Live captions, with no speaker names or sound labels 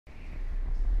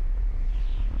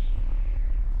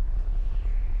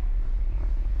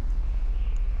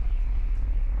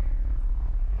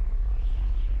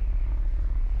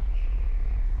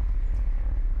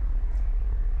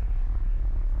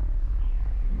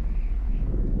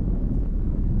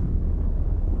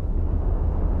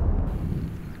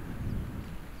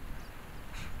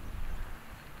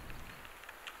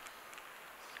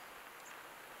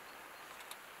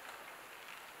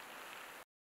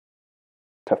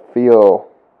feel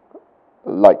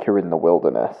like you're in the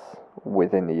wilderness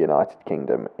within the United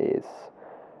Kingdom is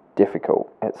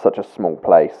difficult. It's such a small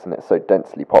place and it's so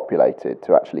densely populated.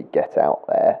 To actually get out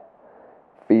there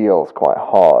feels quite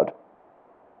hard,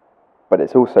 but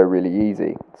it's also really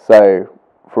easy. So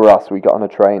for us, we got on a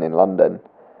train in London,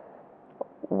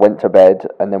 went to bed,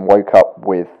 and then woke up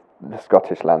with the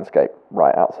Scottish landscape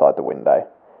right outside the window.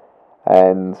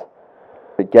 And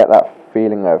to get that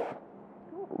feeling of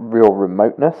real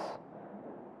remoteness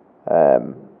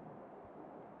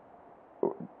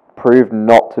proved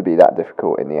not to be that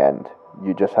difficult in the end.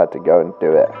 You just had to go and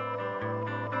do it.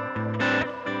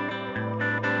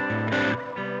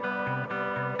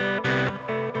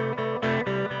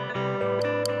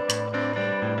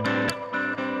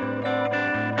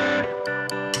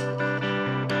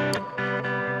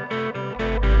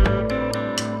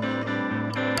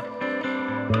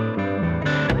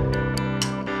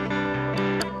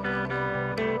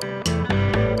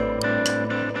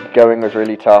 Going was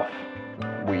really tough.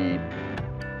 We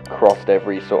crossed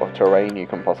every sort of terrain you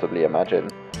can possibly imagine,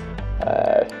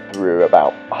 through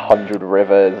about 100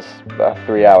 rivers, a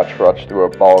 3-hour trudge through a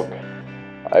bog,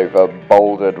 over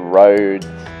bouldered roads,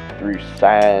 through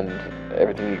sand,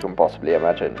 everything you can possibly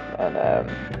imagine.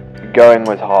 And going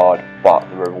was hard, but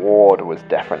the reward was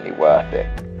definitely worth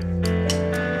it.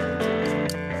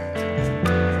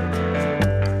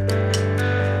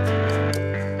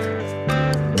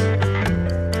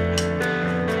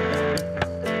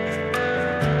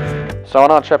 So on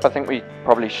our trip, I think we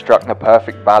probably struck the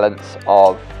perfect balance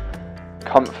of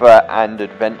comfort and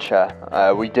adventure.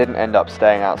 We didn't end up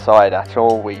staying outside at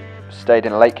all. We stayed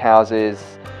in lake houses,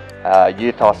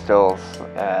 youth hostels,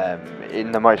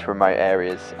 in the most remote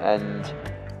areas, and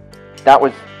that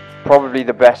was probably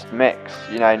the best mix.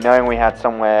 You know, knowing we had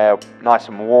somewhere nice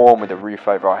and warm with a roof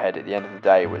over our head at the end of the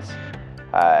day was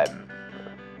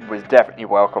definitely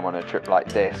welcome on a trip like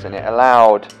this, and it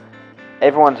allowed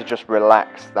everyone to just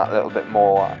relax that little bit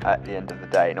more at the end of the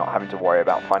day, not having to worry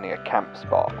about finding a camp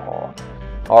spot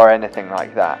or anything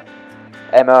like that.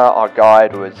 Emma, our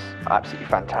guide, was absolutely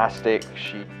fantastic.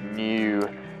 She knew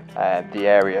the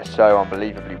area so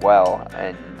unbelievably well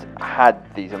and had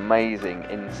these amazing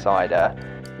insider,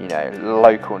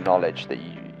 local knowledge that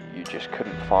you just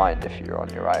couldn't find if you're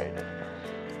on your own.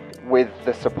 With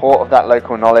the support of that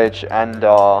local knowledge and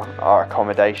our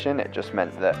accommodation, it just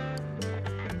meant that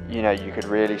you could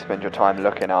really spend your time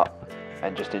looking up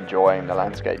and just enjoying the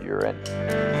landscape you were in.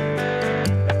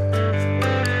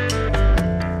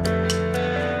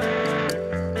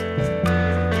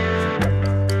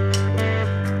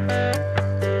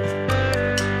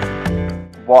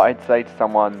 What I'd say to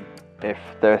someone if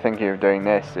they're thinking of doing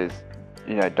this is,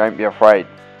 don't be afraid.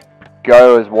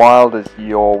 Go as wild as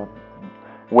you're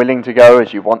willing to go,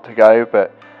 as you want to go,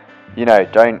 but,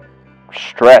 don't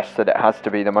stress that it has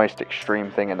to be the most extreme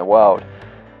thing in the world.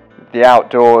 The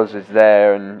outdoors is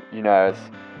there, and as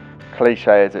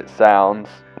cliche as it sounds,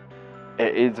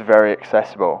 it is very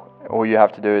accessible. All you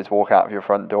have to do is walk out of your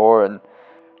front door, and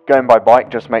going by bike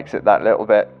just makes it that little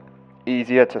bit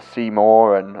easier to see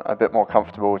more and a bit more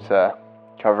comfortable to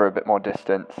cover a bit more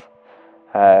distance.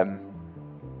 I'd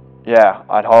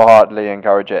wholeheartedly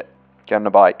encourage it. Get on the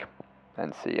bike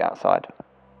and see outside.